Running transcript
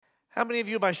How many of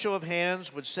you, by show of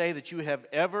hands, would say that you have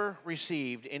ever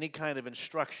received any kind of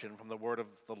instruction from the word of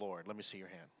the Lord? Let me see your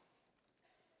hand.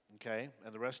 Okay,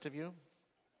 and the rest of you?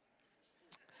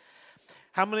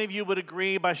 How many of you would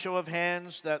agree, by show of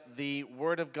hands, that the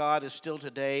word of God is still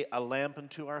today a lamp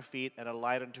unto our feet and a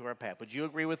light unto our path? Would you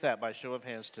agree with that by show of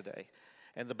hands today?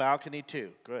 And the balcony too.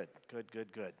 Good.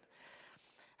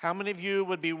 How many of you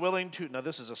would be willing to, now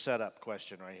this is a setup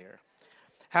question right here.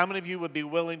 How many of you would be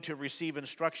willing to receive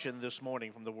instruction this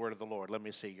morning from the word of the Lord? Let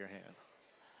me see your hand.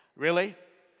 Really?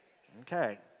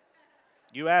 Okay.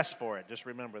 You asked for it. Just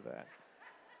remember that.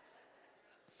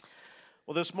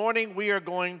 Well, this morning we are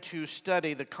going to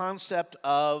study the concept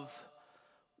of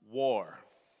war.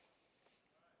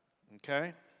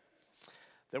 Okay?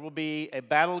 There will be a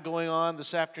battle going on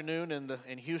this afternoon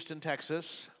in Houston,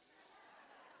 Texas.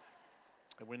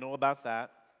 And we know about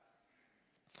that.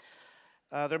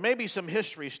 There may be some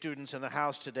history students in the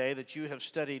house today that you have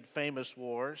studied famous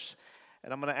wars.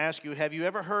 And I'm going to ask you, have you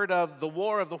ever heard of the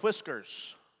War of the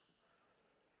Whiskers?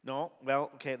 No?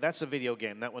 Well, okay, that's a video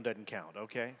game. That one doesn't count,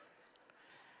 okay?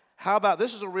 How about,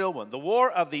 this is a real one, the War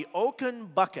of the Oaken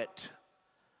Bucket.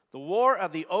 The War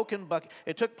of the Oaken Bucket.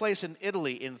 It took place in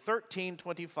Italy in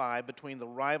 1325 between the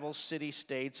rival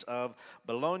city-states of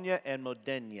Bologna and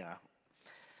Modena.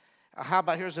 How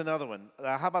about, here's another one.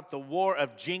 How about the War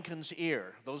of Jenkins'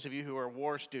 Ear? Those of you who are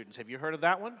war students, have you heard of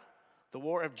that one? The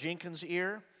War of Jenkins'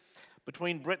 Ear?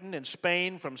 Between Britain and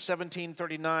Spain from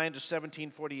 1739 to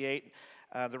 1748.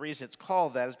 The reason it's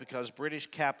called that is because British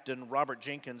Captain Robert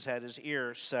Jenkins had his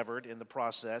ear severed in the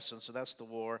process, and so that's the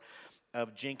War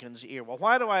of Jenkins' Ear. Well,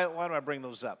 why do I bring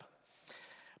those up?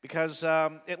 Because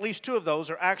at least two of those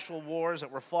are actual wars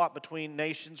that were fought between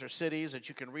nations or cities that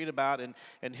you can read about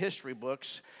in history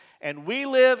books. And we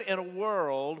live in a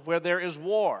world where there is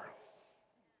war.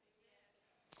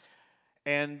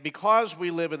 And because we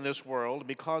live in this world,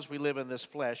 because we live in this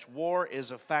flesh, war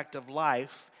is a fact of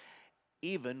life,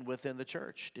 even within the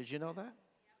church. Did you know that?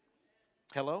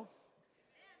 Hello?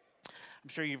 I'm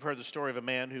sure you've heard the story of a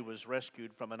man who was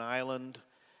rescued from an island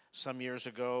some years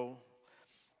ago.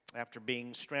 After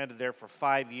being stranded there for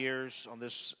 5 years on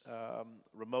this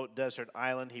remote desert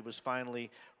island, he was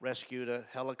finally rescued. A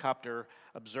helicopter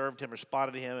observed him or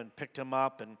spotted him and picked him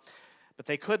up. But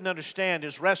they couldn't understand,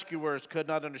 his rescuers could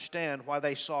not understand why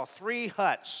they saw 3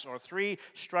 huts or 3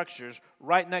 structures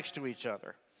right next to each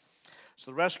other.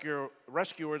 So the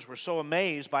rescuers were so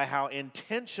amazed by how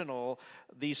intentional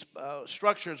these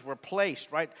structures were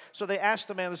placed, right? So they asked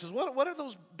the man, they says, what are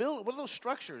those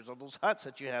structures or those huts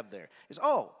that you have there? He says,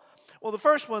 well, the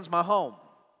first one's my home.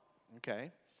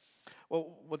 Okay.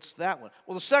 Well, what's that one?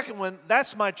 Well, the second one,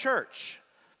 that's my church.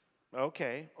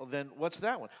 Okay. Well, then what's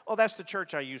that one? Oh, that's the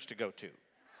church I used to go to.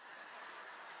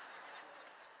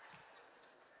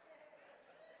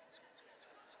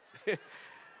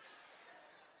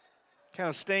 Kind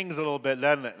of stings a little bit,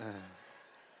 doesn't it?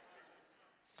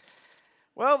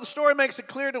 Well, the story makes it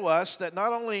clear to us that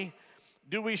not only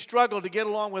do we struggle to get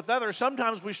along with others,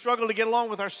 sometimes we struggle to get along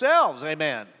with ourselves.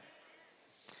 Amen.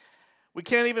 We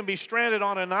can't even be stranded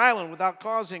on an island without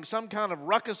causing some kind of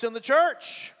ruckus in the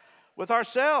church with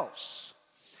ourselves.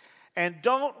 And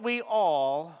don't we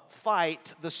all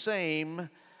fight the same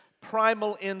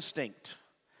primal instinct,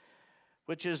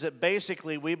 which is that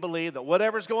basically we believe that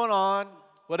whatever's going on,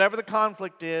 whatever the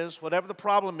conflict is, whatever the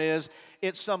problem is,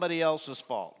 it's somebody else's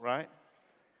fault, right?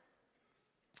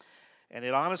 And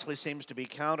it honestly seems to be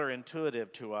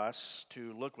counterintuitive to us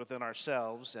to look within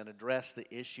ourselves and address the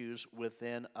issues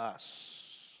within us.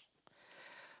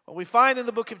 Well, we find in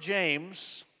the book of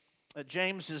James that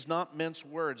James does not mince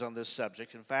words on this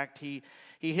subject. In fact, he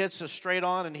hits us straight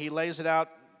on and he lays it out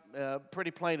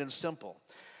pretty plain and simple.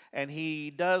 And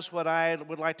he does what I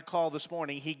would like to call this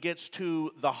morning, he gets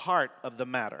to the heart of the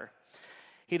matter.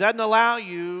 He doesn't allow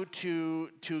you to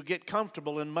get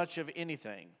comfortable in much of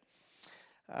anything.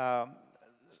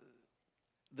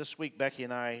 This week, Becky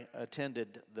and I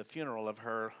attended the funeral of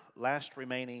her last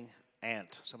remaining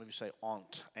aunt. Some of you say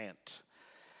aunt.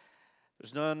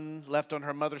 There's none left on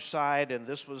her mother's side, and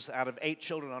this was out of 8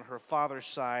 children on her father's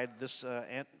side. This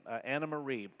Aunt Anna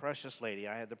Marie, precious lady,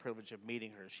 I had the privilege of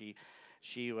meeting her.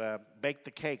 She baked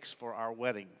the cakes for our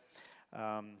wedding.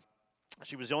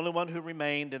 She was the only one who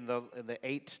remained in the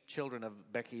 8 children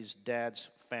of Becky's dad's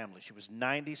family. She was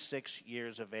 96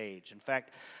 years of age. In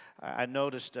fact, I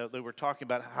noticed they were talking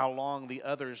about how long the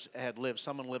others had lived.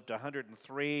 Someone lived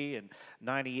 103 and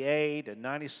 98 and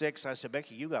 96. I said,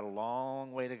 Becky, you got a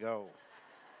long way to go.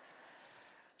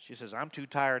 She says, I'm too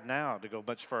tired now to go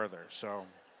much further.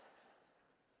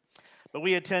 But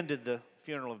we attended the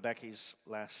funeral of Becky's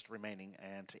last remaining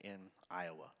aunt in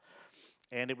Iowa.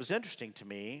 And it was interesting to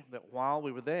me that while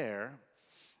we were there,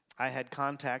 I had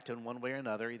contact in one way or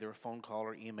another, either a phone call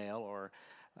or email, or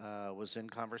was in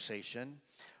conversation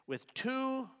with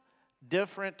two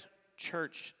different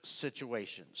church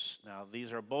situations. Now,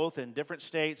 these are both in different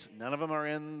states. None of them are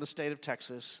in the state of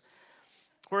Texas,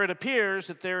 where it appears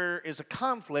that there is a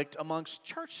conflict amongst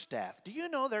church staff. Do you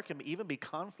know there can even be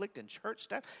conflict in church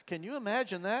staff? Can you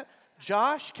imagine that?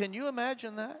 Josh, can you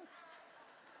imagine that?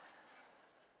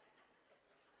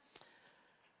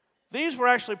 These were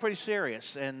actually pretty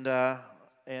serious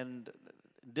and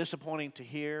disappointing to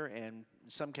hear, and in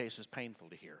some cases painful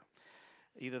to hear.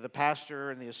 Either the pastor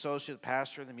and the associate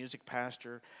pastor and the music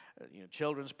pastor,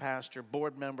 children's pastor,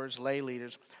 board members, lay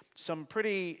leaders, some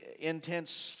pretty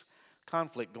intense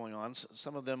conflict going on.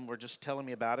 Some of them were just telling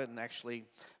me about it, and actually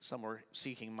some were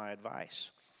seeking my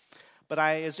advice. But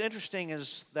as interesting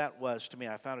as that was to me,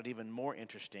 I found it even more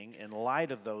interesting in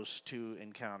light of those two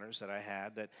encounters that I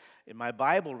had, that in my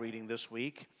Bible reading this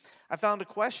week, I found a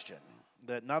question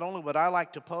that not only would I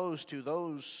like to pose to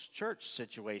those church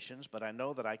situations, but I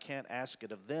know that I can't ask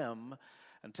it of them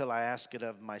until I ask it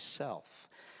of myself.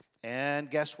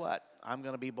 And guess what? I'm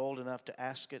going to be bold enough to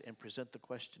ask it and present the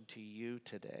question to you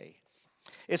today.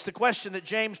 It's the question that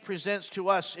James presents to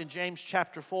us in James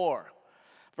chapter 4.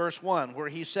 Verse 1, where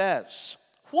he says,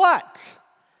 "What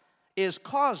is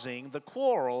causing the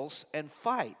quarrels and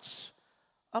fights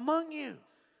among you?"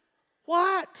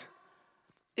 What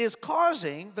is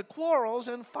causing the quarrels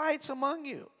and fights among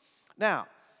you? Now,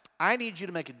 I need you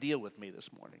to make a deal with me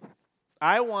this morning.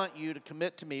 I want you to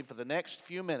commit to me for the next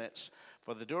few minutes,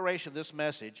 for the duration of this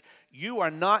message, you are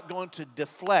not going to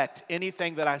deflect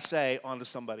anything that I say onto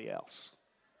somebody else.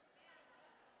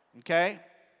 Okay?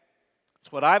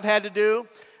 It's what I've had to do.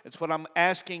 It's what I'm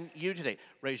asking you today.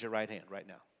 Raise your right hand right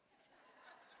now.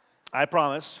 I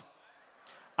promise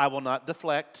I will not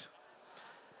deflect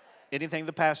anything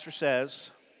the pastor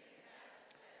says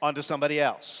onto somebody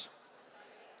else.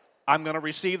 I'm going to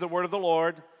receive the word of the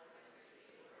Lord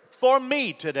for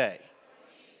me today.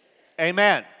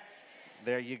 Amen.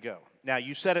 There you go. Now,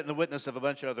 you said it in the witness of a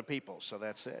bunch of other people, so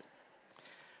that's it.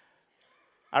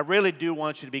 I really do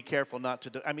want you to be careful not to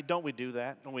do. Don't we do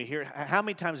that? When we hear, how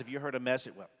many times have you heard a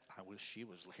message? Well, I wish she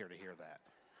was here to hear that.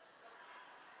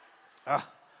 I'm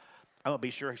going to be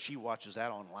sure she watches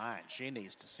that online. She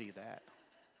needs to see that.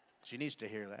 She needs to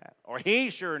hear that. Or he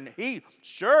sure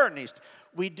needs to.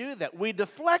 We do that. We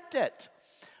deflect it.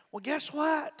 Well, guess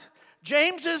what?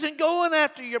 James isn't going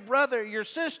after your brother, your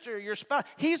sister, your spouse.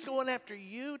 He's going after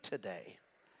you today.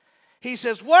 He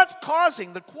says, what's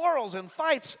causing the quarrels and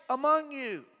fights among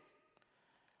you?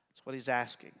 That's what he's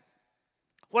asking.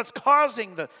 What's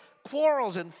causing the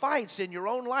quarrels and fights in your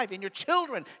own life, in your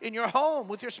children, in your home,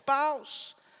 with your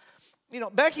spouse?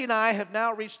 Becky and I have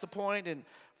now reached the point in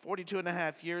 42 and a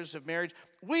half years of marriage,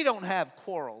 we don't have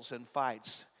quarrels and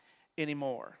fights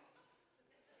anymore.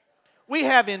 We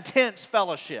have intense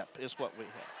fellowship is what we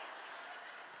have.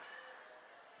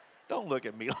 Don't look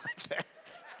at me like that.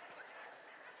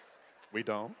 We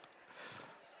don't.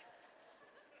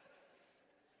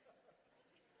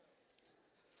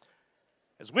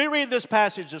 As we read this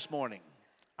passage this morning,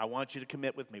 I want you to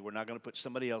commit with me. We're not going to put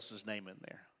somebody else's name in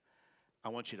there. I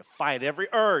want you to fight every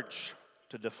urge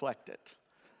to deflect it.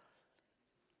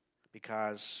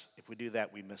 Because if we do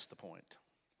that, we miss the point.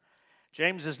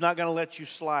 James is not going to let you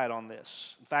slide on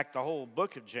this. In fact, the whole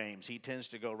book of James, he tends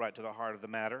to go right to the heart of the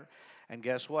matter. And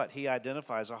guess what? He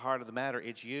identifies the heart of the matter.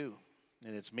 It's you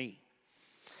and it's me.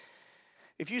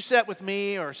 If you sat with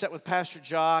me or sat with Pastor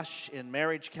Josh in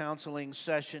marriage counseling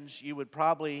sessions, you would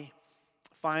probably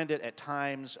find it at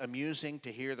times amusing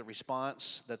to hear the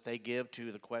response that they give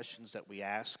to the questions that we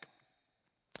ask.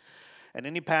 And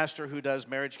any pastor who does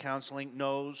marriage counseling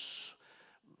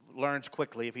learns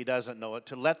quickly, if he doesn't know it,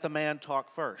 to let the man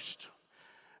talk first,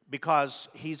 because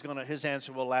his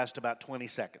answer will last about 20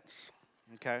 seconds.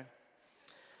 Okay?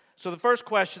 So the first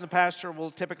question the pastor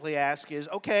will typically ask is,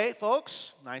 okay,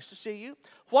 folks, nice to see you.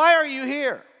 Why are you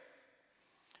here?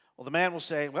 Well, the man will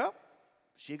say, well,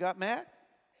 she got mad.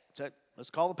 Said, let's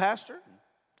call the pastor.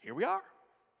 Here we are.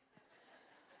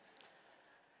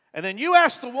 And then you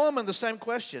ask the woman the same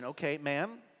question. Okay,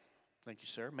 ma'am. Thank you,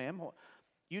 sir. Ma'am,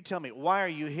 you tell me, why are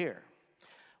you here?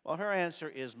 Well, her answer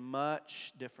is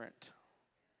much different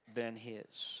than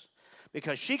his,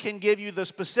 because she can give you the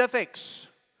specifics.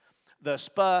 The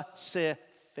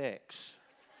specifics.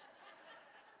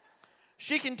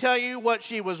 She can tell you what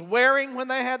she was wearing when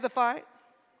they had the fight.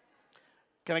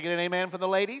 Can I get an amen from the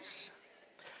ladies?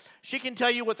 She can tell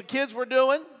you what the kids were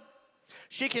doing.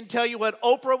 She can tell you what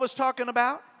Oprah was talking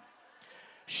about.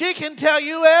 She can tell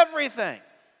you everything.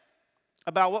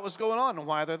 about what was going on and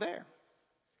why they're there.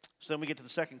 So then we get to the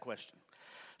second question.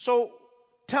 So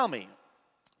tell me,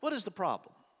 what is the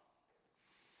problem?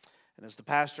 And as the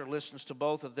pastor listens to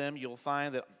both of them, you'll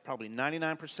find that probably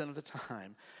 99% of the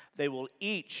time, they will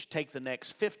each take the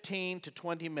next 15 to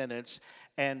 20 minutes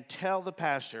and tell the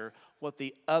pastor what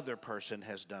the other person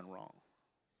has done wrong.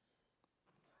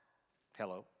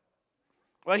 Hello?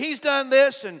 Well, he's done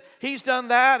this and he's done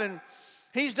that and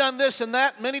he's done this and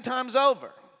that many times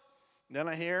over. Then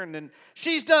I hear, and then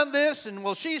she's done this and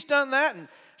well, she's done that and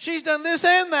she's done this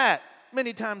and that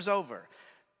many times over.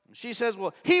 And she says,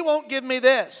 well, he won't give me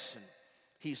this. And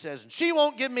he says, she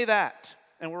won't give me that.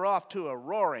 And we're off to a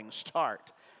roaring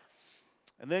start.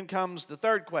 And then comes the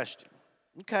third question.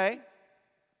 Okay,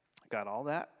 got all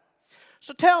that.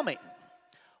 So tell me,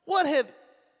 what have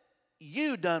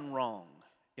you done wrong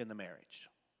in the marriage?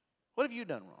 What have you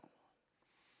done wrong?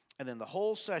 And then the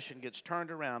whole session gets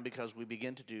turned around because we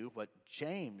begin to do what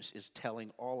James is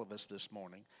telling all of us this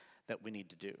morning that we need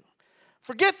to do.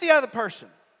 Forget the other person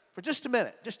for just a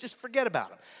minute. Just forget about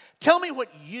them. Tell me what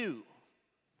you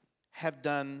have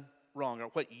done wrong or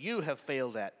what you have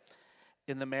failed at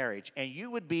in the marriage. And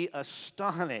you would be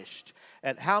astonished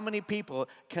at how many people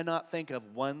cannot think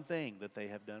of one thing that they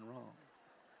have done wrong.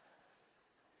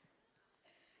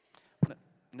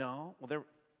 No.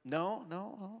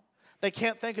 They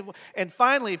can't think of. And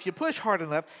finally, if you push hard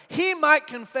enough, he might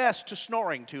confess to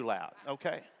snoring too loud,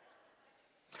 okay?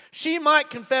 She might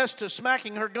confess to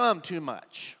smacking her gum too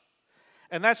much.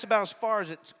 And that's about as far as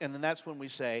it's, and then that's when we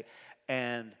say,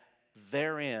 and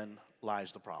therein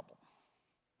lies the problem.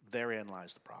 Therein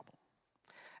lies the problem.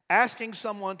 Asking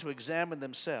someone to examine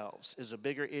themselves is a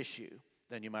bigger issue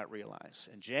than you might realize.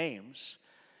 And James,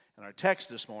 in our text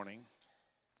this morning,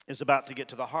 is about to get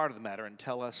to the heart of the matter and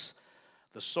tell us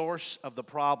the source of the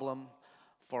problem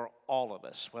for all of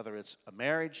us, whether it's a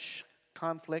marriage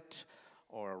conflict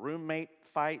or a roommate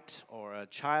fight or a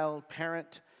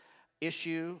child-parent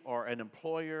issue or an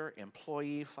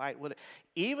employer-employee fight.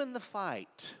 Even the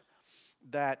fight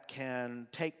that can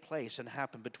take place and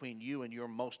happen between you and your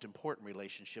most important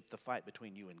relationship, the fight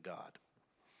between you and God.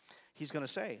 He's going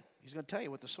to tell you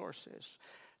what the source is.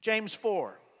 James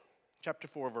 4. Chapter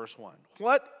 4, verse 1.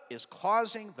 What is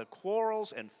causing the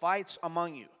quarrels and fights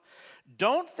among you?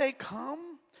 Don't they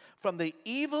come from the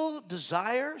evil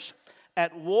desires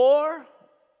at war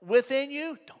within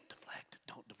you? Don't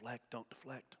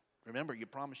deflect. Remember, you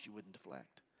promised you wouldn't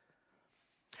deflect.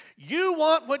 You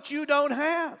want what you don't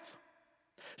have.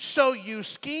 So you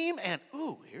scheme and,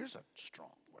 here's a strong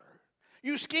word.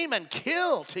 You scheme and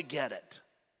kill to get it.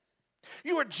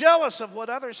 You are jealous of what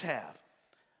others have.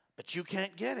 But you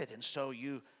can't get it, and so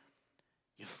you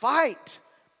fight,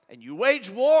 and you wage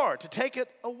war to take it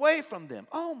away from them.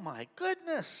 Oh, my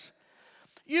goodness.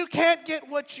 You can't get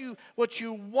what you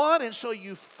want, and so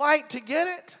you fight to get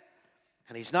it.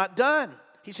 And he's not done.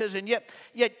 He says, and yet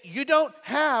you don't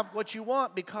have what you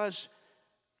want because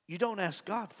you don't ask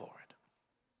God for it.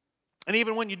 And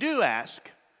even when you do ask,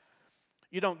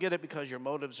 you don't get it because your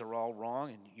motives are all wrong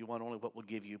and you want only what will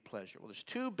give you pleasure. Well, there's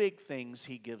two big things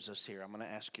he gives us here. I'm going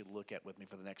to ask you to look at with me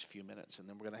for the next few minutes, and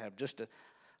then we're going to have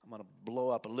I'm going to blow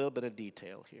up a little bit of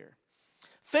detail here.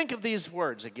 Think of these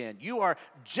words again. You are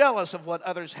jealous of what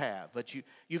others have, but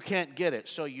you can't get it,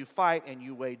 so you fight and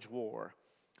you wage war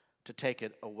to take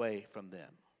it away from them.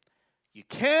 You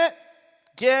can't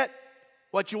get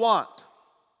what you want,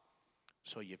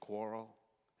 so you quarrel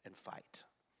and fight.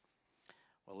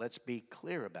 Well, let's be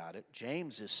clear about it.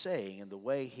 James is saying, in the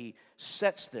way he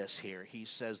sets this here, he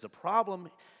says the problem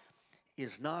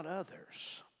is not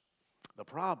others. The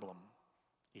problem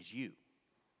is you.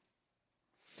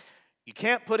 You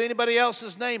can't put anybody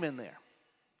else's name in there.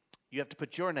 You have to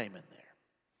put your name in there.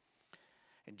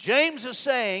 And James is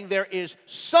saying there is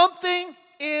something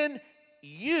in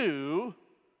you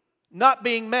not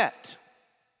being met.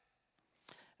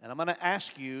 And I'm going to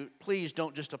ask you, please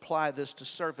don't just apply this to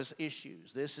surface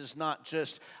issues. This is not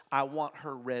just, I want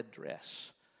her red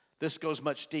dress. This goes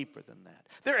much deeper than that.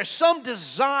 There is some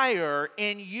desire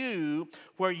in you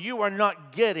where you are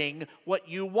not getting what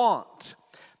you want.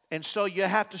 And so you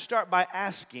have to start by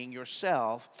asking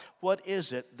yourself, what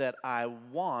is it that I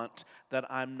want that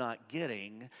I'm not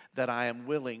getting, that I am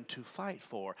willing to fight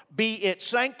for? Be it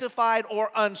sanctified or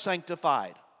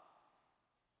unsanctified.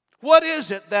 What is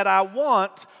it that I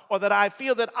want or that I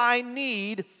feel that I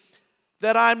need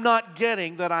that I'm not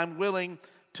getting, that I'm willing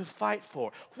to fight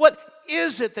for? What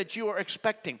is it that you are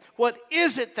expecting? What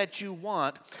is it that you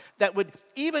want that would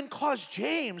even cause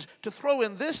James to throw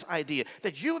in this idea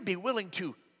that you would be willing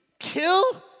to kill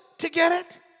to get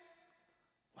it?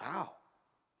 Wow.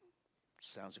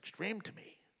 Sounds extreme to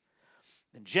me.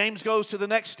 Then James goes to the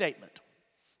next statement,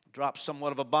 drops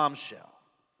somewhat of a bombshell.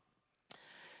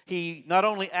 He not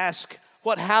only asks,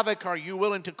 what havoc are you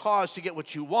willing to cause to get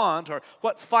what you want? Or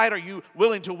what fight are you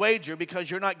willing to wager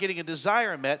because you're not getting a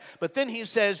desire met? But then he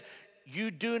says, you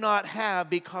do not have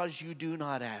because you do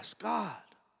not ask God.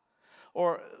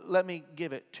 Or let me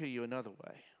give it to you another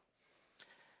way.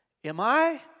 Am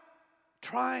I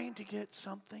trying to get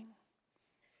something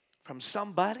from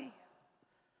somebody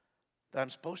that I'm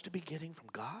supposed to be getting from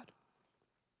God?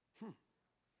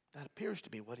 That appears to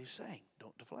be what he's saying.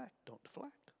 Don't deflect, don't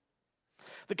deflect.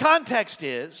 The context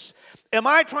is, am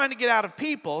I trying to get out of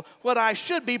people what I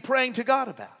should be praying to God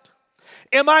about?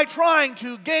 Am I trying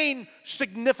to gain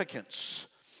significance?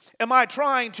 Am I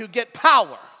trying to get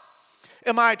power?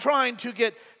 Am I trying to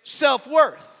get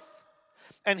self-worth?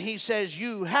 And he says,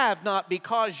 you have not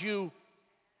because you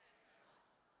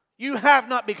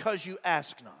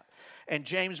ask not. And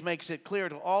James makes it clear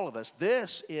to all of us,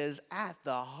 this is at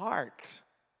the heart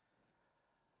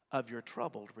of your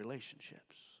troubled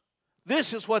relationships.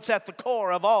 This is what's at the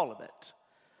core of all of it.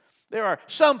 There are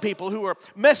some people who are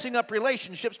messing up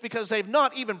relationships because they've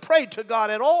not even prayed to God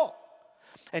at all.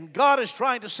 And God is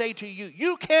trying to say to you,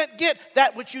 you can't get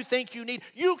that which you think you need.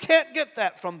 You can't get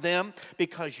that from them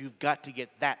because you've got to get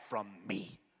that from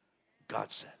me,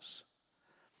 God says.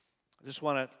 I just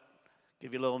want to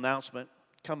give you a little announcement.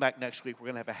 Come back next week. We're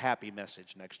going to have a happy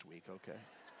message next week, okay?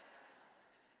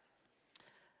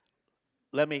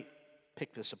 Let me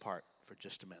pick this apart for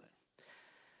just a minute.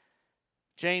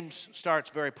 James starts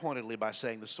very pointedly by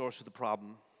saying the source of the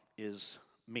problem is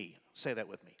me. Say that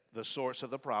with me. The source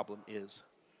of the problem is,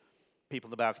 people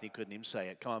in the balcony couldn't even say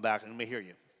it. Come on back and let me hear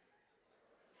you.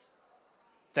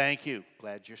 Thank you.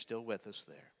 Glad you're still with us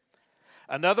there.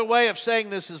 Another way of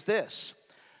saying this is this.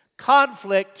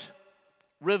 Conflict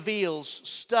reveals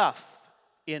stuff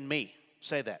in me.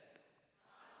 Say that.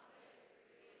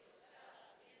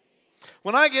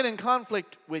 When I get in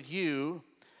conflict with you,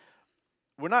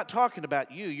 we're not talking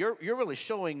about you. You're really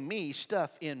showing me stuff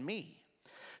in me.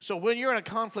 So when you're in a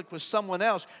conflict with someone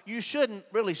else, you shouldn't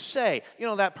really say,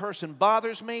 that person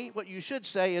bothers me. What you should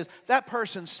say is, that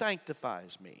person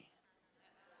sanctifies me.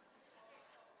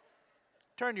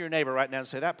 Turn to your neighbor right now and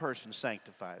say, that person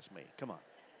sanctifies me. Come on.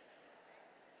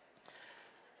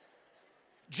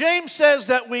 James says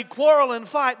that we quarrel and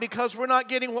fight because we're not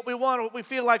getting what we want or what we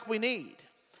feel like we need.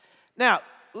 Now,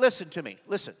 listen to me.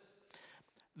 Listen.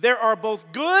 There are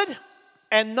both good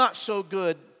and not so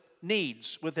good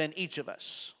needs within each of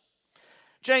us.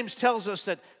 James tells us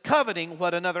that coveting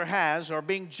what another has or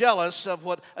being jealous of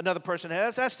what another person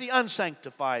has, that's the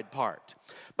unsanctified part.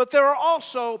 But there are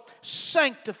also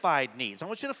sanctified needs. I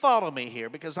want you to follow me here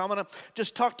because I'm going to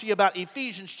just talk to you about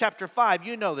Ephesians chapter 5.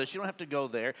 You know this. You don't have to go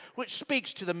there, which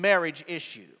speaks to the marriage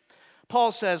issue.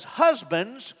 Paul says,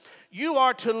 husbands, you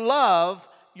are to love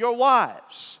your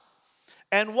wives.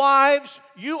 And wives,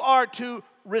 you are to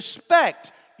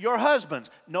respect your husbands.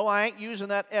 No, I ain't using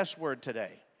that S word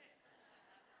today.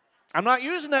 I'm not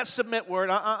using that submit word.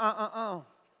 Not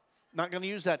going to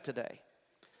use that today.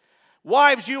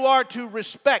 Wives, you are to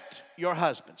respect your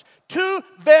husbands. Two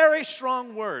very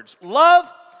strong words,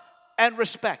 love and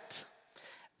respect.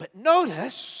 But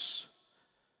notice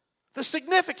the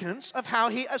significance of how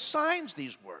he assigns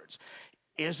these words.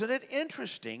 Isn't it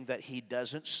interesting that he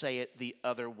doesn't say it the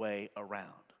other way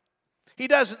around? He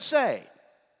doesn't say,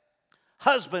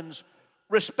 husbands,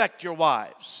 respect your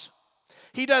wives.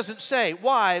 He doesn't say,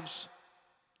 wives,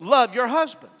 love your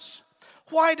husbands.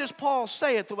 Why does Paul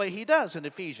say it the way he does in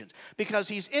Ephesians? Because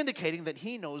he's indicating that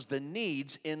he knows the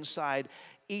needs inside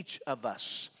each of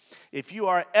us. If you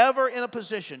are ever in a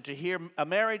position to hear a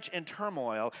marriage in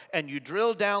turmoil and you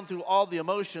drill down through all the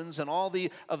emotions and all the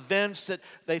events that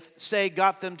they say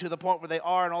got them to the point where they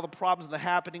are and all the problems and the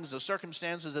happenings, the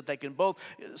circumstances that they can both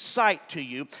cite to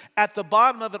you, at the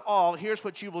bottom of it all, here's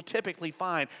what you will typically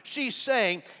find. She's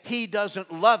saying, he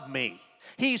doesn't love me.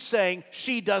 He's saying,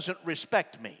 she doesn't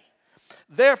respect me.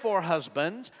 Therefore,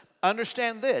 husbands,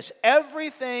 understand this.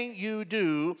 Everything you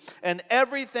do and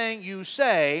everything you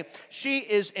say, she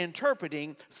is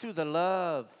interpreting through the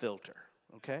love filter,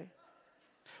 okay?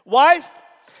 Wife,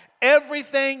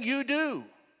 everything you do,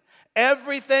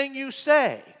 everything you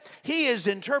say, he is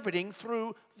interpreting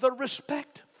through the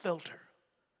respect filter.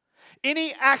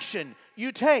 Any action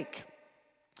you take,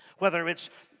 whether it's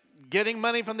getting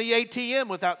money from the ATM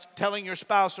without telling your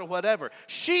spouse or whatever,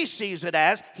 she sees it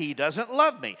as, he doesn't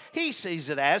love me. He sees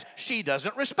it as, she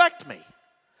doesn't respect me.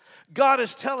 God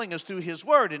is telling us through his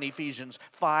word in Ephesians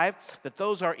 5 that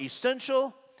those are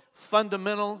essential,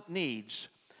 fundamental needs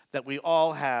that we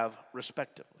all have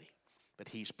respectively. But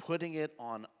he's putting it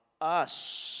on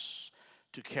us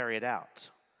to carry it out.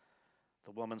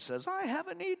 The woman says, I have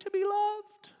a need to be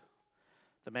loved.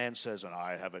 The man says, and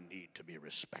I have a need to be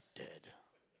respected.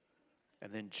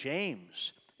 And then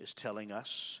James is telling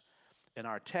us in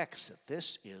our text that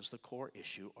this is the core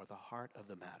issue or the heart of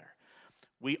the matter.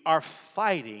 We are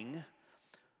fighting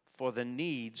for the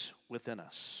needs within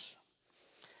us.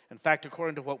 In fact,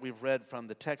 according to what we've read from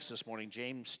the text this morning,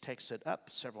 James takes it up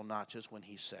several notches when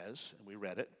he says, and we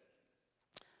read it,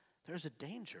 there's a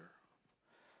danger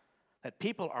that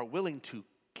people are willing to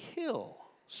kill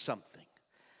something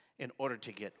in order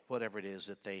to get whatever it is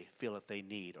that they feel that they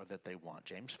need or that they want.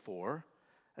 James 4,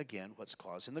 again, what's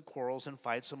causing the quarrels and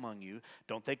fights among you?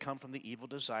 Don't they come from the evil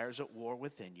desires at war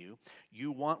within you?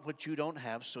 You want what you don't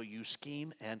have, so you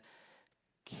scheme and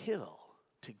kill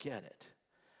to get it.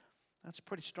 That's a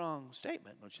pretty strong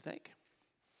statement, don't you think?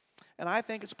 And I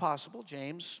think it's possible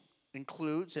James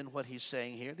includes in what he's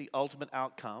saying here the ultimate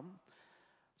outcome,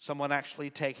 someone actually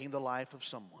taking the life of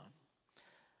someone.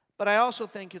 But I also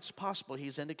think it's possible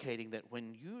he's indicating that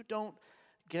when you don't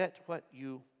get what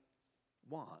you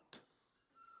want,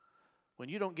 when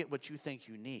you don't get what you think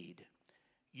you need,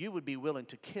 you would be willing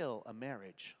to kill a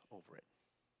marriage over it.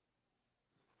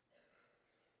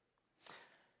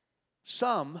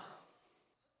 Some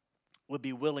would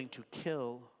be willing to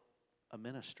kill a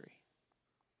ministry.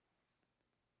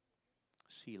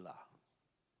 Selah.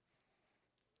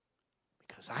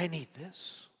 Because I need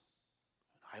this.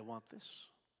 I want this.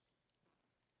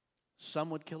 Some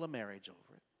would kill a marriage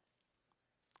over it.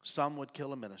 Some would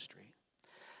kill a ministry.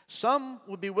 Some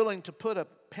would be willing to put a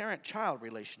parent-child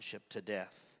relationship to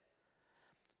death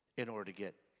in order to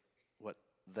get what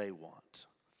they want.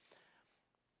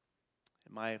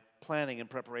 In my planning and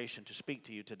preparation to speak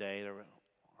to you today,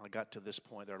 I got to this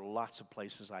point. There are lots of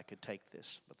places I could take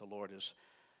this, but the Lord is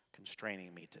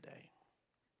constraining me today.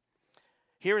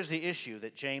 Here is the issue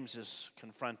that James is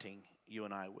confronting you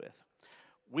and I with.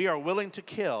 We are willing to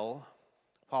kill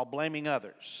while blaming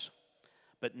others,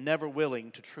 but never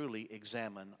willing to truly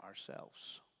examine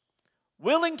ourselves.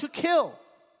 Willing to kill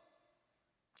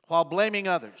while blaming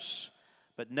others,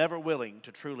 but never willing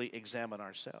to truly examine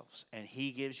ourselves. And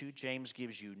James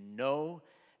gives you no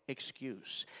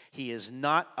excuse. He is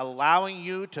not allowing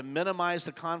you to minimize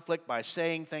the conflict by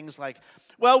saying things like,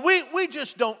 well, we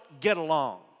just don't get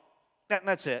along.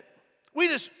 That's it. We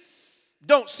just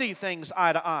don't see things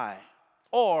eye to eye.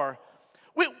 Or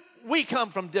we come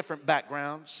from different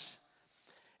backgrounds.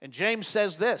 And James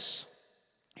says this.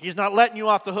 He's not letting you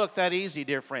off the hook that easy,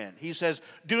 dear friend. He says,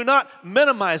 do not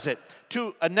minimize it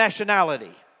to a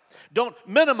nationality. Don't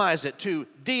minimize it to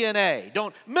DNA.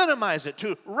 Don't minimize it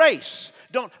to race.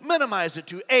 Don't minimize it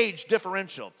to age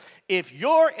differential. If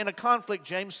you're in a conflict,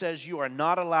 James says you are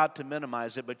not allowed to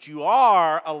minimize it, but you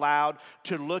are allowed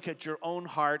to look at your own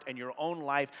heart and your own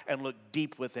life and look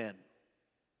deep within.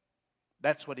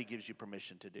 That's what he gives you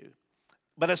permission to do.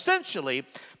 But essentially,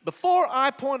 before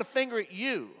I point a finger at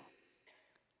you,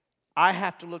 I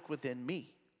have to look within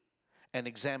me and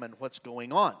examine what's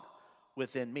going on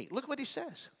within me. Look what he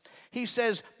says. He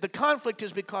says the conflict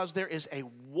is because there is a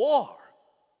war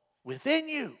within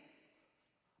you.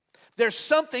 There's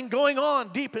something going on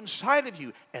deep inside of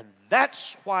you, and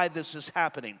that's why this is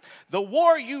happening. The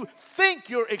war you think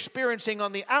you're experiencing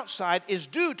on the outside is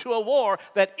due to a war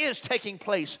that is taking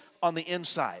place on the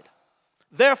inside.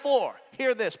 Therefore,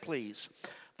 hear this, please.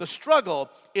 The struggle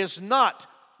is not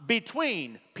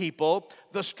between people.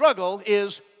 The struggle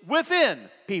is within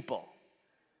people.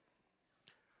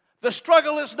 The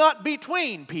struggle is not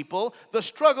between people. The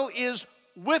struggle is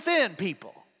within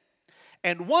people.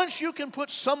 And once you can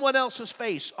put someone else's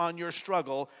face on your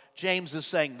struggle, James is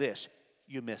saying this,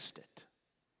 you missed it.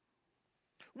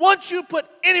 Once you put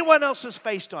anyone else's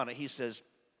face on it, he says,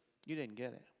 you didn't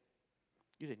get it.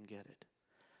 You didn't get it.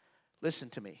 Listen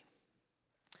to me.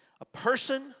 A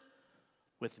person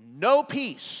with no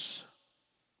peace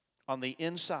on the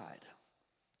inside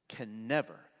can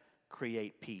never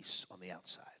create peace on the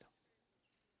outside.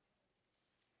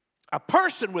 A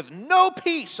person with no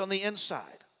peace on the inside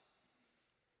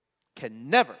can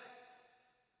never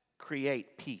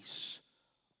create peace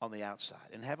on the outside.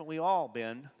 And haven't we all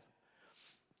been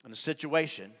in a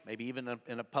situation, maybe even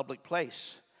in a public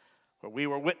place, where we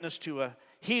were witness to a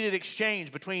heated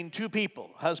exchange between two people,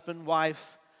 husband,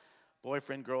 wife,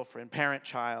 boyfriend, girlfriend, parent,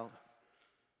 child.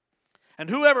 And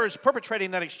whoever is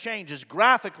perpetrating that exchange is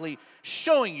graphically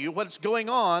showing you what's going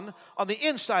on the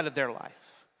inside of their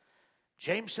life.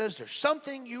 James says there's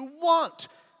something you want,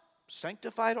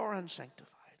 sanctified or unsanctified,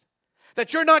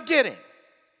 that you're not getting.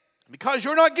 And because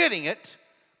you're not getting it,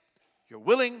 you're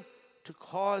willing to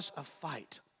cause a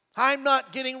fight. I'm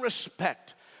not getting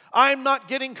respect. I'm not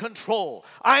getting control.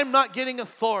 I'm not getting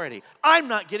authority. I'm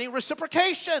not getting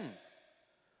reciprocation.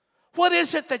 What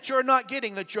is it that you're not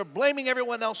getting, that you're blaming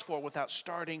everyone else for without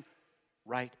starting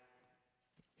right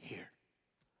here?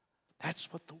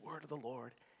 That's what the word of the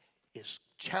Lord is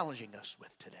challenging us with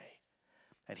today.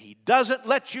 And he doesn't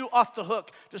let you off the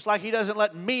hook, just like he doesn't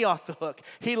let me off the hook.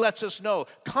 He lets us know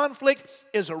conflict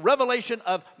is a revelation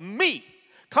of me.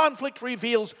 Conflict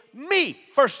reveals me,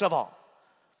 first of all.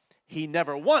 He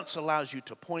never once allows you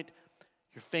to point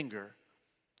your finger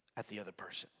at the other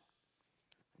person.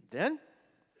 Then,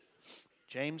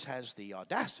 James has the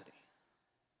audacity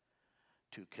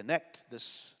to connect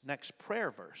this next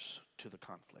prayer verse to the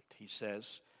conflict. He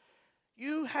says,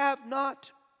 you have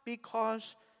not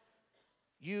because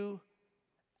you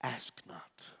ask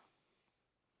not.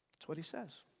 That's what he says.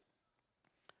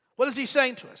 What is he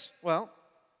saying to us? Well,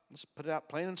 let's put it out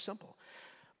plain and simple.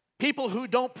 People who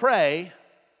don't pray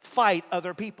fight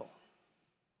other people.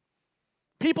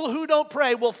 People who don't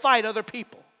pray will fight other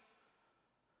people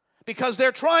because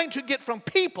they're trying to get from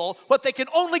people what they can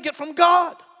only get from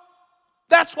God.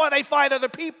 That's why they fight other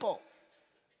people.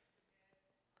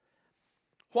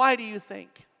 Why do you think?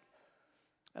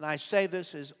 And I say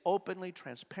this as openly,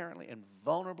 transparently, and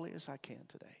vulnerably as I can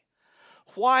today.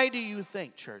 Why do you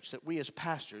think, church, that we as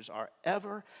pastors are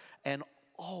ever and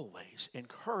always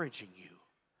encouraging you,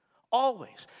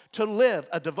 always, to live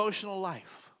a devotional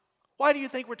life? Why do you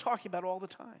think we're talking about it all the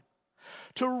time?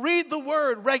 To read the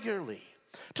Word regularly,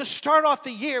 to start off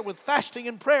the year with fasting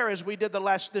and prayer as we did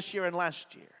this year and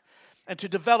last year, and to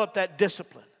develop that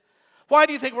discipline. Why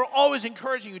do you think we're always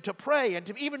encouraging you to pray and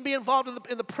to even be involved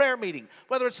in the prayer meeting,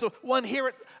 whether it's the one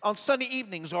here on Sunday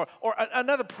evenings or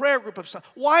another prayer group of some?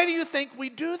 Why do you think we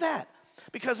do that?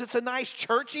 Because it's a nice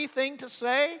churchy thing to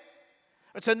say?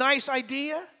 It's a nice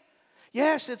idea?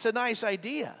 Yes, it's a nice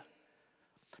idea.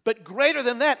 But greater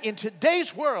than that, in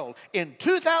today's world, in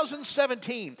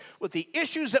 2017, with the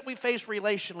issues that we face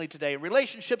relationally today,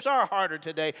 relationships are harder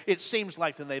today, it seems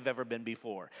like, than they've ever been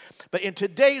before. But in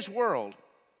today's world,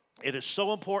 it is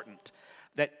so important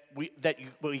that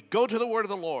we go to the word of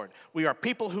the Lord. We are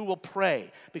people who will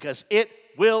pray because it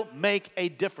will make a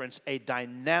difference, a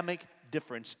dynamic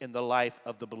difference in the life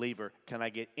of the believer. Can I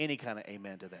get any kind of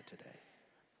amen to that today?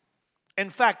 In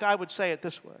fact, I would say it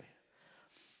this way.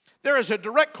 There is a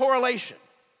direct correlation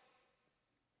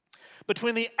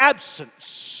between the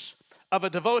absence of a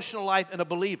devotional life in a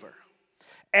believer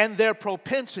and their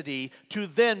propensity to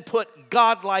then put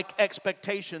godlike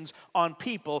expectations on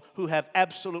people who have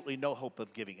absolutely no hope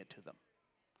of giving it to them.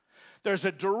 There's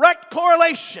a direct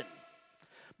correlation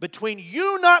between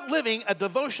you not living a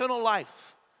devotional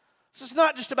life. This is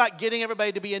not just about getting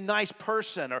everybody to be a nice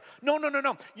person or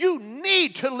no. You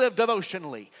need to live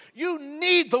devotionally. You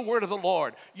need the word of the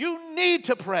Lord. You need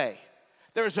to pray.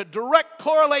 There's a direct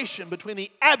correlation between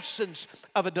the absence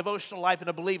of a devotional life in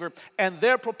a believer and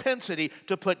their propensity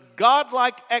to put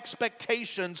godlike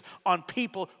expectations on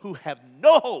people who have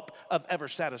no hope of ever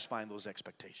satisfying those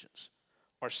expectations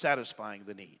or satisfying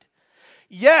the need.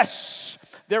 Yes,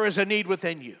 there is a need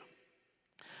within you.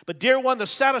 But dear one, the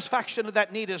satisfaction of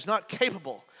that need is not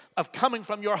capable of coming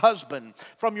from your husband,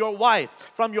 from your wife,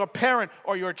 from your parent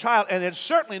or your child, and it's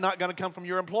certainly not going to come from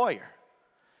your employer.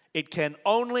 It can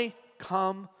only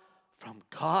come from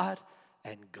God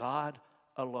and God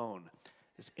alone.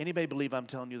 Does anybody believe I'm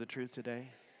telling you the truth today?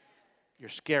 You're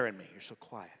scaring me. You're so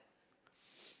quiet.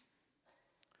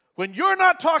 When you're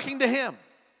not talking to Him,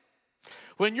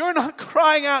 when you're not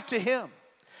crying out to Him,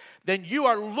 then you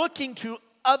are looking to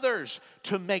others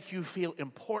to make you feel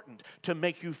important, to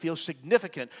make you feel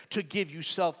significant, to give you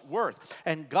self-worth.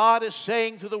 And God is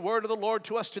saying through the word of the Lord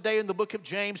to us today in the book of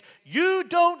James, you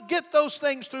don't get those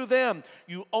things through them.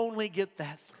 You only get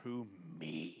that through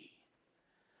me.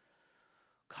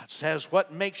 God says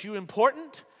what makes you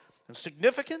important and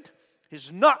significant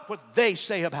is not what they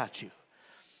say about you.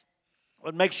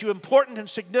 What makes you important and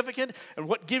significant and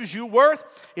what gives you worth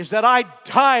is that I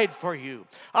died for you.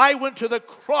 I went to the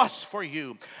cross for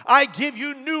you. I give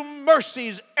you new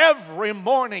mercies every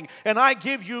morning, and I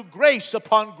give you grace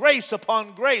upon grace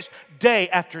upon grace, day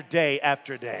after day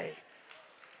after day.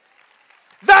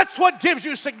 That's what gives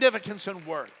you significance and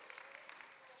worth.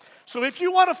 So if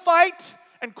you want to fight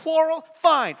and quarrel,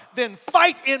 fine. Then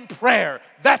fight in prayer.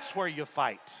 That's where you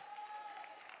fight.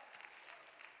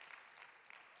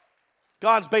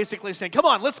 God's basically saying, come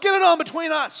on, let's get it on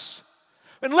between us.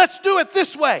 And let's do it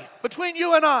this way, between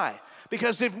you and I.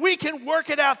 Because if we can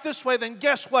work it out this way, then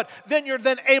guess what? Then you're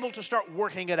then able to start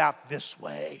working it out this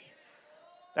way.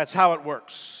 That's how it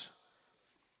works.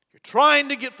 You're trying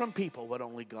to get from people what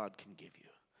only God can give you.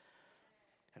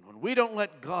 And when we don't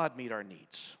let God meet our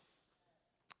needs,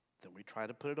 then we try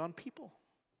to put it on people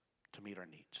to meet our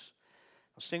needs.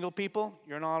 Now, single people,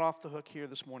 you're not off the hook here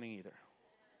this morning either.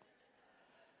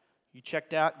 You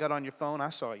checked out, got on your phone, I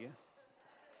saw you.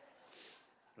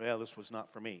 Well, this was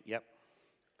not for me. Yep.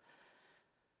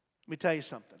 Let me tell you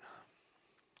something.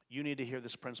 You need to hear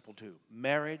this principle too.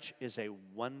 Marriage is a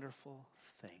wonderful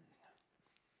thing.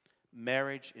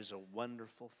 Marriage is a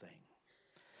wonderful thing.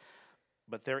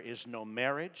 But there is no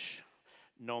marriage,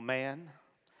 no man,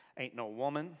 ain't no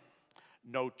woman,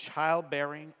 no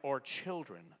childbearing or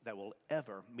children that will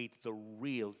ever meet the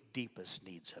real deepest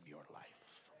needs of your life.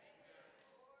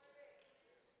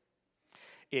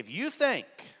 If you think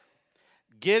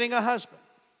getting a husband,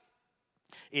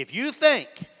 if you think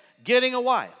getting a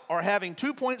wife or having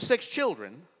 2.6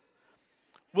 children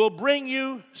will bring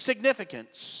you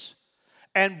significance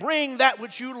and bring that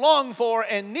which you long for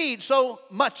and need so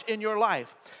much in your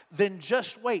life, then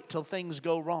just wait till things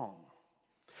go wrong.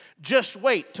 Just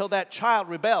wait till that child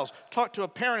rebels. Talk to a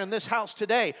parent in this house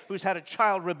today who's had a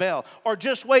child rebel. Or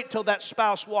just wait till that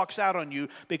spouse walks out on you,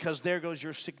 because there goes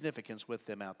your significance with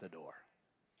them out the door.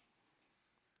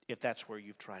 If that's where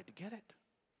you've tried to get it.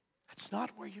 That's not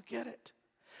where you get it.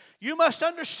 You must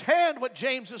understand what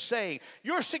James is saying.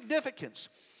 Your significance,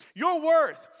 your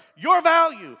worth, your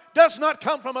value does not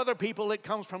come from other people. It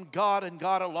comes from God and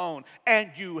God alone.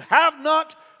 And you have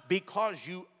not because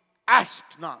you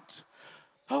asked not.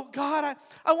 Oh, God,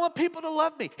 I want people to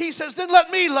love me. He says, then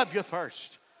let me love you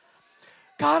first.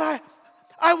 God,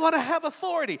 I want to have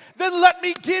authority. Then let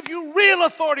me give you real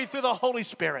authority through the Holy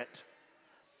Spirit.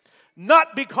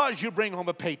 Not because you bring home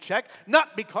a paycheck,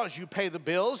 not because you pay the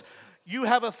bills. You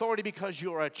have authority because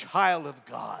you are a child of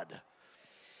God.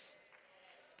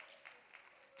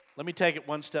 Let me take it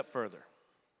one step further.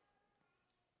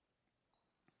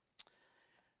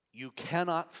 You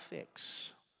cannot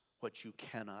fix what you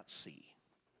cannot see.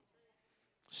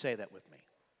 Say that with me.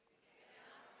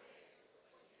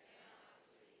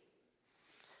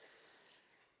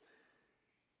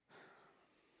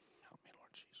 Help me, Lord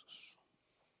Jesus.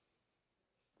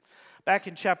 Back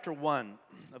in chapter 1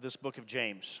 of this book of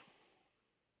James,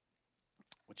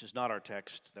 which is not our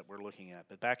text that we're looking at,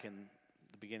 but back in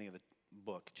the beginning of the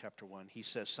book, chapter 1, he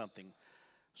says something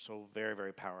so very,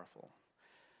 very powerful.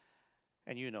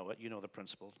 And you know it, you know the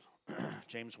principle.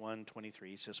 James 1:23,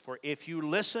 he says, for if you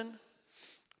listen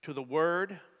to the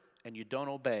word and you don't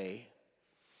obey,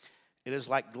 it is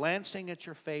like glancing at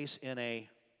your face in a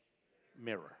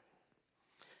mirror.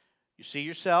 You see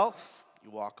yourself, you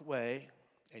walk away,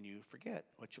 and you forget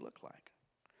what you look like.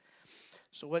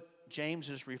 So what James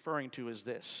is referring to is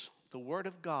this. The Word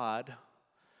of God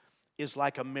is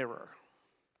like a mirror.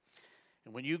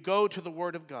 And when you go to the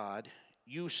Word of God,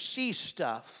 you see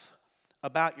stuff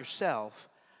about yourself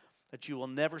that you will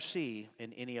never see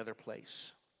in any other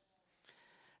place.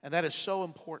 And that is so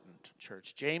important,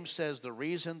 church. James says the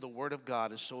reason the Word of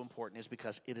God is so important is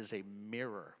because it is a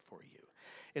mirror for you.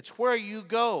 It's where you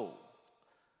go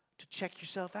to check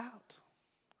yourself out.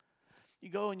 You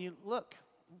go and you look,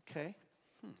 okay.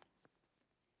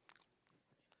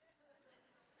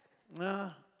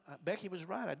 Becky was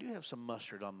right. I do have some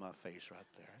mustard on my face right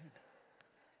there.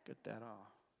 Get that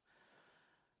off.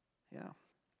 Yeah.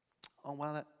 Oh,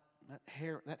 wow, that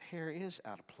hair is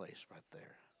out of place right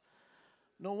there.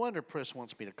 No wonder Pris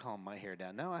wants me to calm my hair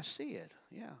down. Now I see it.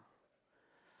 Yeah.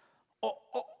 Oh.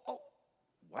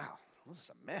 Wow, this is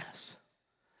a mess.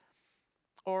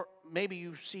 Or maybe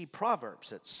you see Proverbs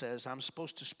that says, I'm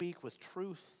supposed to speak with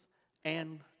truth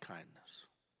and kindness.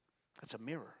 That's a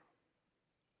mirror.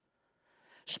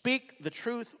 Speak the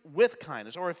truth with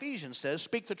kindness. Or Ephesians says,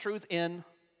 speak the truth in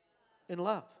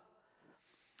love.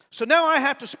 So now I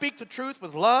have to speak the truth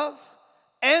with love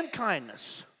and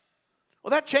kindness.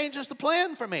 Well, that changes the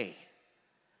plan for me.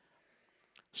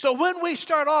 So when we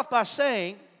start off by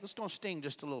saying, this is going to sting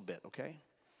just a little bit, okay?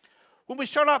 When we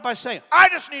start off by saying, I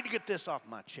just need to get this off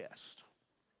my chest,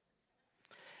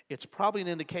 it's probably an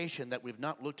indication that we've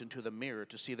not looked into the mirror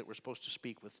to see that we're supposed to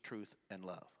speak with truth and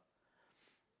love.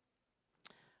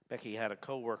 Becky had a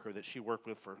coworker that she worked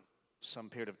with for some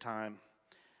period of time.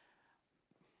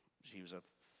 She was a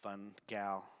fun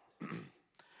gal.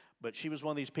 But she was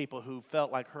one of these people who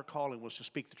felt like her calling was to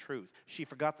speak the truth. She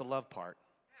forgot the love part,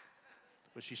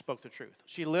 but she spoke the truth.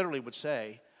 She literally would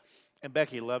say, and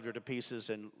Becky loved her to pieces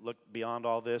and looked beyond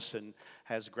all this and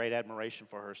has great admiration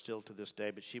for her still to this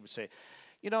day, but she would say,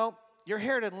 you know, your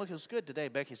hair doesn't look as good today,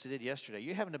 Becky, as it did yesterday.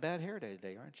 You're having a bad hair day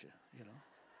today, aren't you? You know,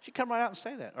 she'd come right out and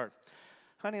say that. Or,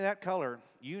 honey, that color,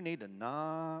 you need to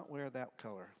not wear that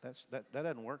color. That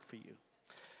doesn't work for you.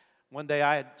 One day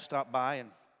I had stopped by, and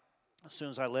as soon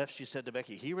as I left, she said to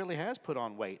Becky, he really has put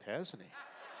on weight, hasn't he?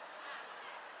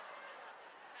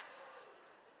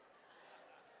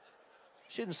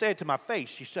 She didn't say it to my face,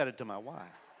 she said it to my wife.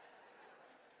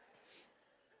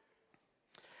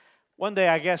 One day,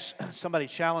 I guess somebody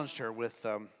challenged her with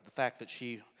the fact that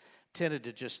she tended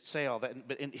to just say all that.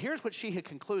 And here's what she had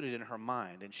concluded in her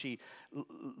mind. And she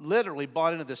literally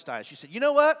bought into this diet. She said, you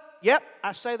know what? Yep,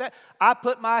 I say that. I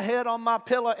put my head on my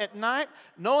pillow at night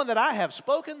knowing that I have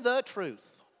spoken the truth.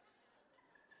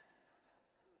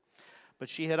 But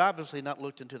she had obviously not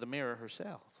looked into the mirror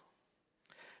herself.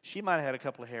 She might have had a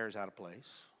couple of hairs out of place.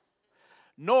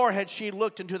 Nor had she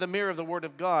looked into the mirror of the Word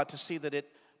of God to see that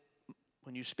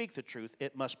when you speak the truth,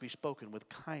 it must be spoken with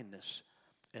kindness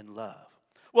and love.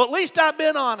 Well, at least I've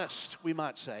been honest, we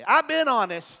might say. I've been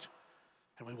honest.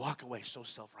 And we walk away so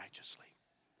self-righteously.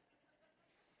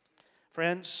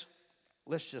 Friends,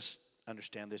 let's just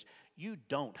understand this. You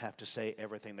don't have to say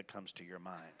everything that comes to your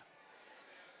mind.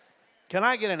 Can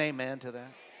I get an amen to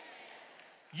that?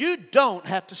 You don't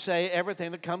have to say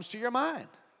everything that comes to your mind.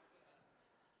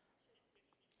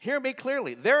 Hear me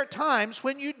clearly. There are times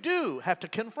when you do have to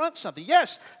confront something.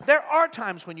 Yes, there are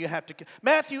times when you have to.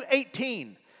 Matthew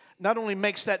 18 not only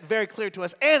makes that very clear to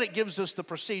us, and it gives us the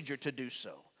procedure to do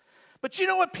so. But you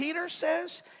know what Peter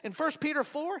says in 1 Peter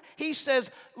 4? He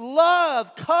says,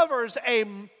 love covers a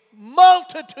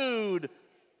multitude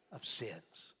of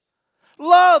sins.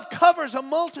 Love covers a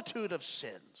multitude of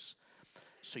sins.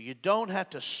 So you don't have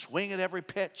to swing at every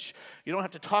pitch. You don't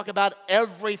have to talk about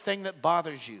everything that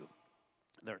bothers you.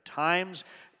 There are times,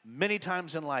 many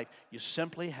times in life, you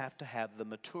simply have to have the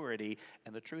maturity.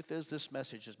 And the truth is, this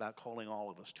message is about calling all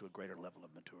of us to a greater level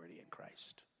of maturity in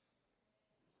Christ.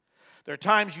 There are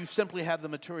times you simply have the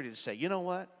maturity to say, you know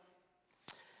what?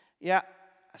 Yeah,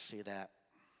 I see that.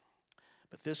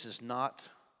 But this is not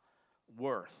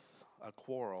worth a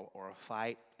quarrel or a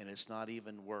fight, and it's not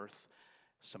even worth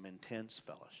some intense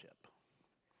fellowship.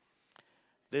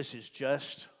 This is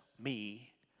just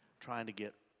me trying to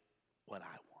get what I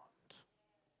want.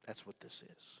 That's what this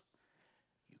is.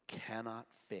 You cannot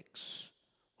fix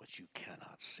what you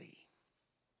cannot see.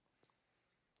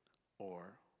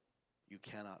 Or you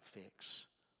cannot fix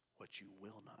what you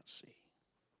will not see.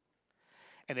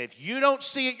 And if you don't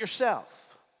see it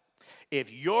yourself,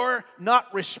 if you're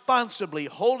not responsibly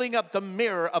holding up the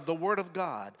mirror of the Word of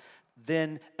God,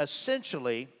 then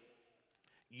essentially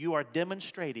you are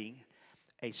demonstrating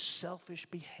a selfish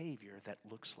behavior that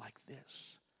looks like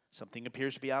this. Something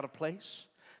appears to be out of place.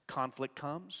 Conflict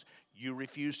comes. You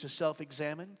refuse to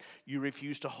self-examine. You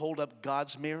refuse to hold up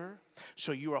God's mirror.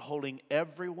 So you are holding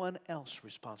everyone else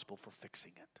responsible for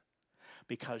fixing it.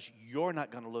 Because you're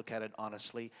not going to look at it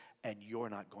honestly, and you're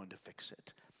not going to fix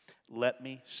it. Let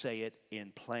me say it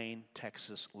in plain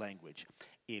Texas language.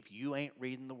 If you ain't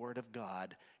reading the Word of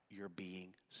God, you're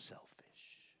being selfish.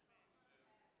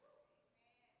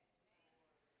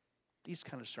 These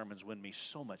kind of sermons win me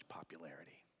so much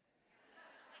popularity.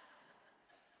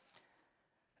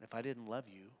 And if I didn't love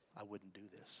you, I wouldn't do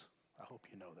this. I hope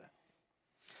you know that.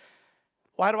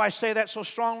 Why do I say that so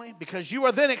strongly? Because you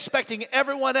are then expecting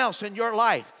everyone else in your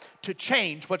life to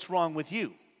change what's wrong with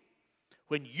you.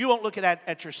 When you won't look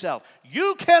at yourself.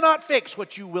 You cannot fix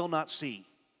what you will not see.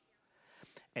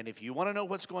 And if you want to know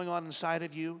what's going on inside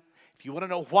of you, if you want to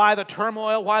know why the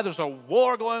turmoil, why there's a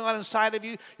war going on inside of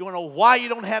you, you want to know why you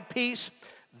don't have peace,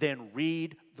 then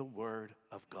read the Word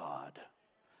of God.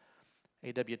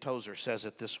 A.W. Tozer says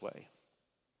it this way.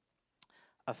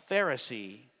 A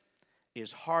Pharisee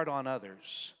is hard on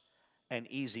others and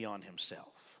easy on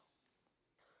himself.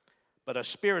 But a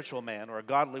spiritual man or a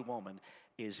godly woman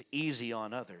is easy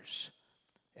on others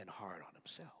and hard on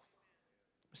himself.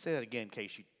 I'll say that again in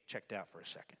case you checked out for a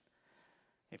second.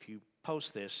 If you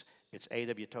post this, it's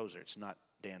A.W. Tozer. It's not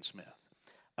Dan Smith.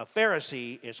 A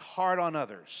Pharisee is hard on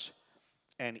others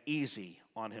and easy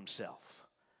on himself.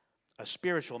 A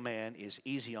spiritual man is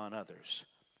easy on others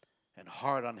and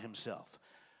hard on himself.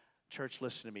 Church,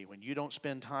 listen to me. When you don't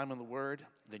spend time on the Word,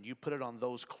 then you put it on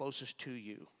those closest to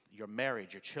you. Your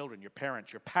marriage, your children, your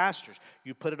parents, your pastors.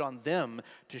 You put it on them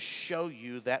to show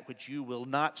you that which you will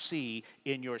not see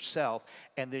in yourself.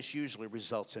 And this usually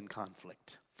results in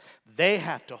conflict. They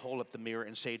have to hold up the mirror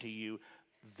and say to you,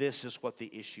 this is what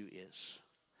the issue is.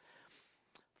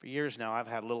 For years now, I've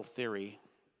had a little theory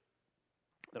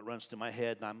that runs through my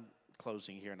head, and I'm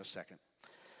closing here in a second.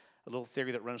 A little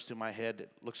theory that runs through my head that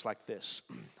looks like this.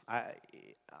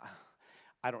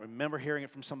 I don't remember hearing it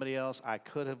from somebody else. I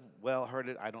could have well heard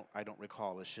it. I don't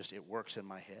recall. It's just it works in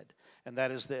my head. And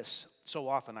that is this. So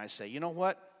often I say, you know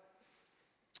what?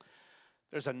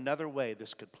 There's another way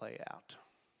this could play out.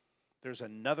 There's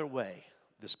another way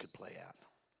this could play out.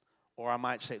 Or I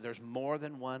might say there's more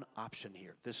than one option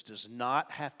here. This does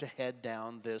not have to head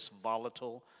down this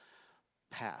volatile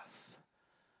path.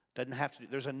 Doesn't have to.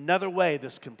 There's another way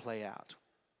this can play out.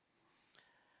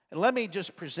 And let me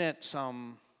just present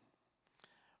some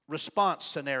response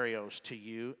scenarios to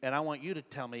you, and I want you to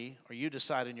tell me, or you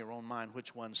decide in your own mind,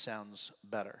 which one sounds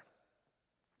better.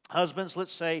 Husbands,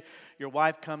 let's say your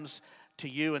wife comes to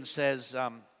you and says,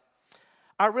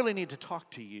 I really need to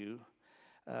talk to you.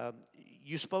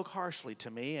 You spoke harshly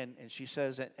to me, and she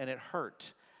says, and it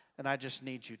hurt, and I just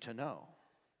need you to know.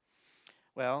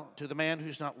 Well, to the man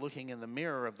who's not looking in the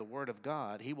mirror of the Word of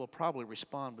God, he will probably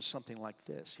respond with something like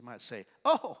this. He might say,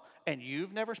 oh, and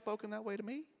you've never spoken that way to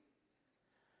me?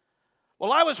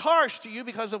 Well, I was harsh to you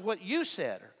because of what you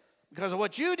said, or because of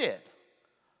what you did.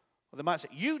 Well, they might say,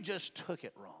 you just took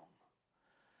it wrong.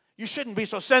 You shouldn't be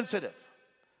so sensitive.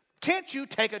 Can't you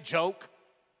take a joke?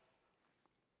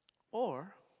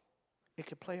 Or it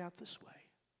could play out this way.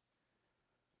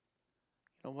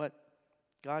 You know what?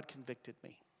 God convicted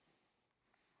me.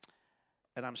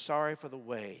 And I'm sorry for the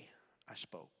way I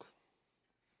spoke.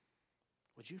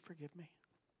 Would you forgive me?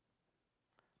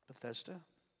 Bethesda,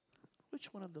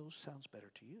 which one of those sounds better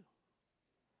to you?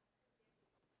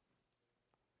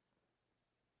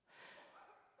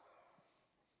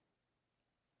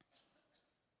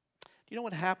 Do you know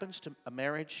what happens to a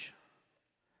marriage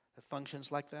that functions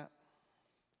like that?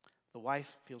 The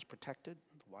wife feels protected,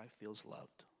 the wife feels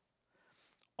loved.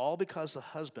 All because the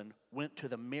husband went to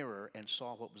the mirror and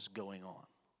saw what was going on.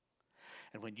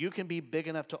 And when you can be big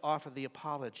enough to offer the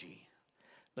apology,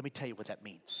 let me tell you what that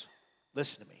means.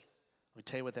 Listen to me. Let me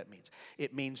tell you what that means.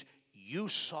 It means you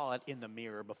saw it in the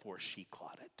mirror before she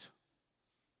caught it.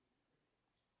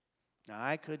 Now,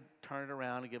 I could turn it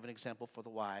around and give an example for the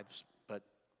wives, but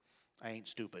I ain't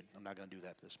stupid. I'm not going to do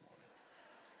that this morning.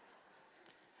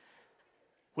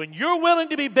 When you're willing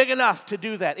to be big enough to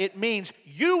do that, it means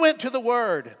you went to the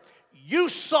Word, you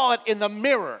saw it in the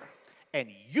mirror, and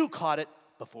you caught it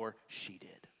before she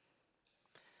did.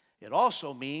 It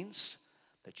also means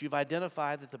that you've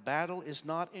identified that the battle is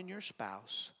not in your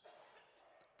spouse,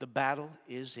 the battle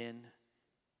is in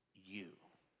you.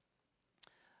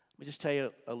 Let me just tell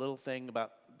you a little thing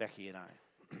about Becky and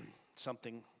I.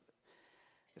 Something,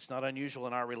 it's not unusual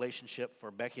in our relationship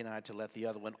for Becky and I to let the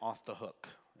other one off the hook.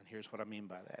 And here's what I mean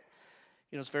by that.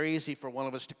 You know, it's very easy for one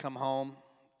of us to come home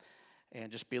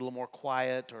and just be a little more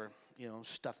quiet or,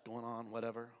 stuff going on,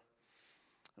 whatever.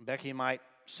 And Becky might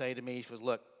say to me, she goes,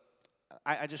 look,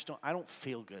 I don't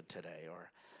feel good today. Or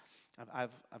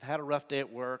I've had a rough day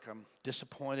at work. I'm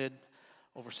disappointed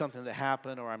over something that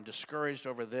happened, or I'm discouraged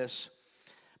over this.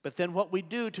 But then what we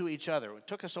do to each other, it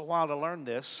took us a while to learn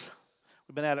this.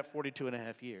 We've been at it 42 and a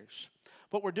half years.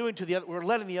 What we're doing to the other, we're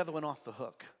letting the other one off the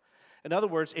hook. In other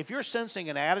words, if you're sensing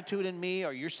an attitude in me,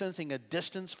 or you're sensing a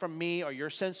distance from me, or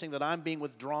you're sensing that I'm being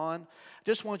withdrawn, I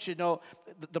just want you to know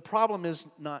the problem is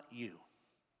not you.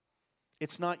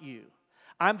 It's not you.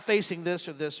 I'm facing this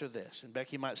or this or this. And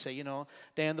Becky might say,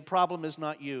 Dan, the problem is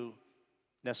not you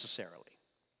necessarily.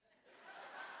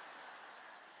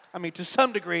 I mean, to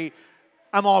some degree,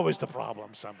 I'm always the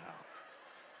problem somehow.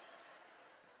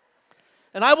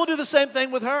 And I will do the same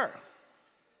thing with her.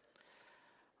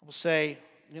 I will say,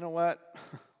 you know what?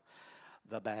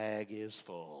 The bag is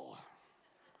full.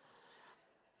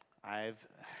 I've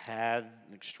had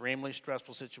an extremely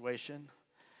stressful situation,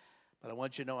 but I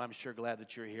want you to know I'm sure glad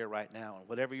that you're here right now. And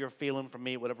whatever you're feeling from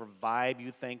me, whatever vibe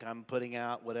you think I'm putting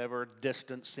out, whatever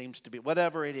distance seems to be,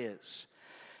 whatever it is.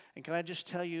 And can I just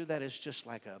tell you that is just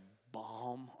like a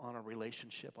balm on a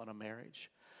relationship, on a marriage.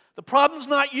 The problem's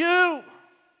not you.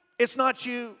 It's not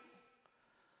you.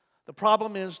 The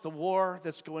problem is the war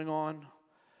that's going on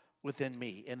within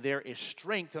me. And there is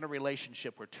strength in a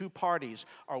relationship where two parties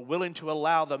are willing to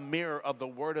allow the mirror of the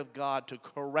Word of God to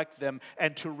correct them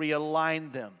and to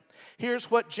realign them. Here's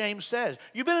what James says.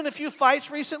 You've been in a few fights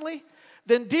recently?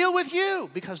 Then deal with you,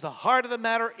 because the heart of the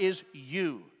matter is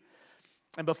you.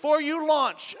 And before you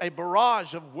launch a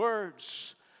barrage of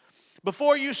words,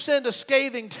 before you send a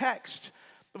scathing text,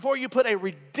 before you put a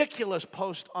ridiculous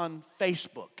post on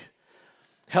Facebook,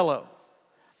 hello,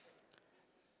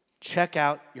 check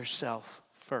out yourself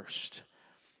first.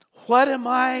 What am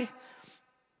I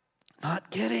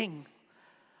not getting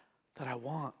that I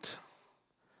want,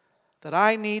 that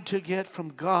I need to get from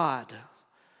God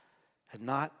and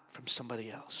not from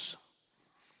somebody else?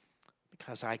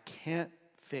 Because I can't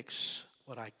fix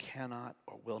what I cannot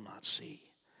or will not see.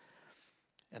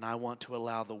 And I want to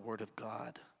allow the Word of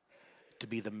God to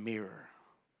be the mirror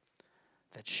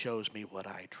that shows me what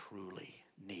I truly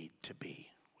need to be.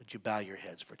 Would you bow your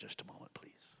heads for just a moment,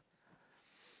 please?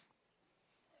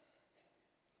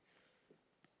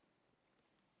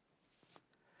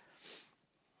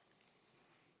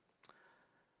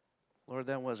 Lord,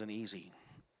 that wasn't easy.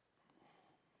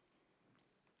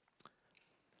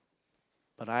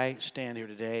 I stand here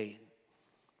today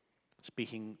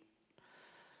speaking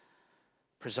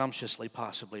presumptuously,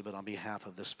 possibly, but on behalf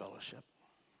of this fellowship,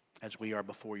 as we are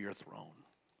before your throne.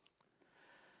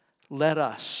 Let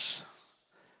us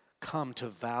come to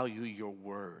value your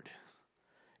word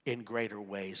in greater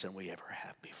ways than we ever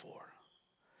have before.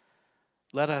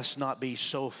 Let us not be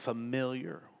so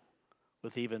familiar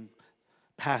with even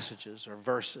passages or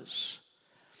verses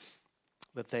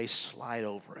that they slide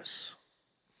over us.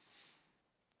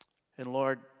 And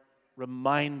Lord,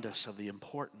 remind us of the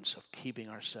importance of keeping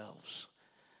ourselves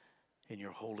in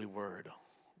your holy word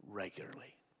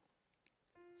regularly,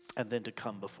 and then to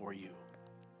come before you.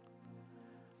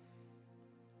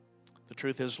 The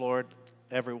truth is, Lord,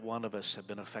 every one of us have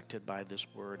been affected by this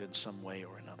word in some way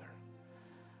or another.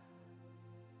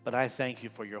 But I thank you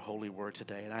for your holy word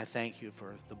today, and I thank you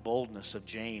for the boldness of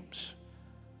James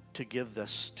to give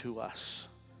this to us,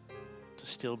 to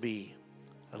still be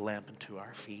a lamp unto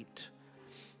our feet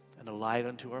and a light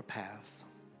unto our path,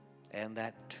 and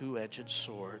that two-edged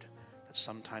sword that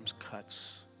sometimes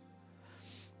cuts.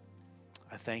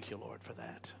 I thank you, Lord, for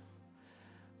that,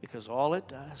 because all it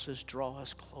does is draw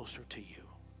us closer to you.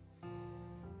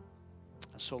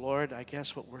 And so, Lord, I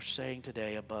guess what we're saying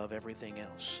today above everything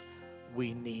else,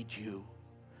 we need you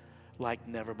like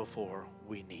never before.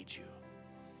 We need you.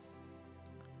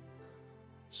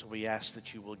 So we ask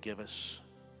that you will give us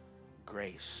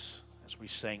grace as we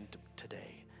sang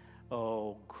today.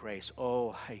 Oh, grace.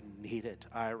 Oh, I need it.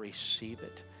 I receive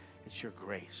it. It's your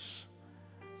grace.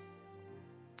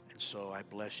 And so I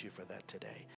bless you for that today.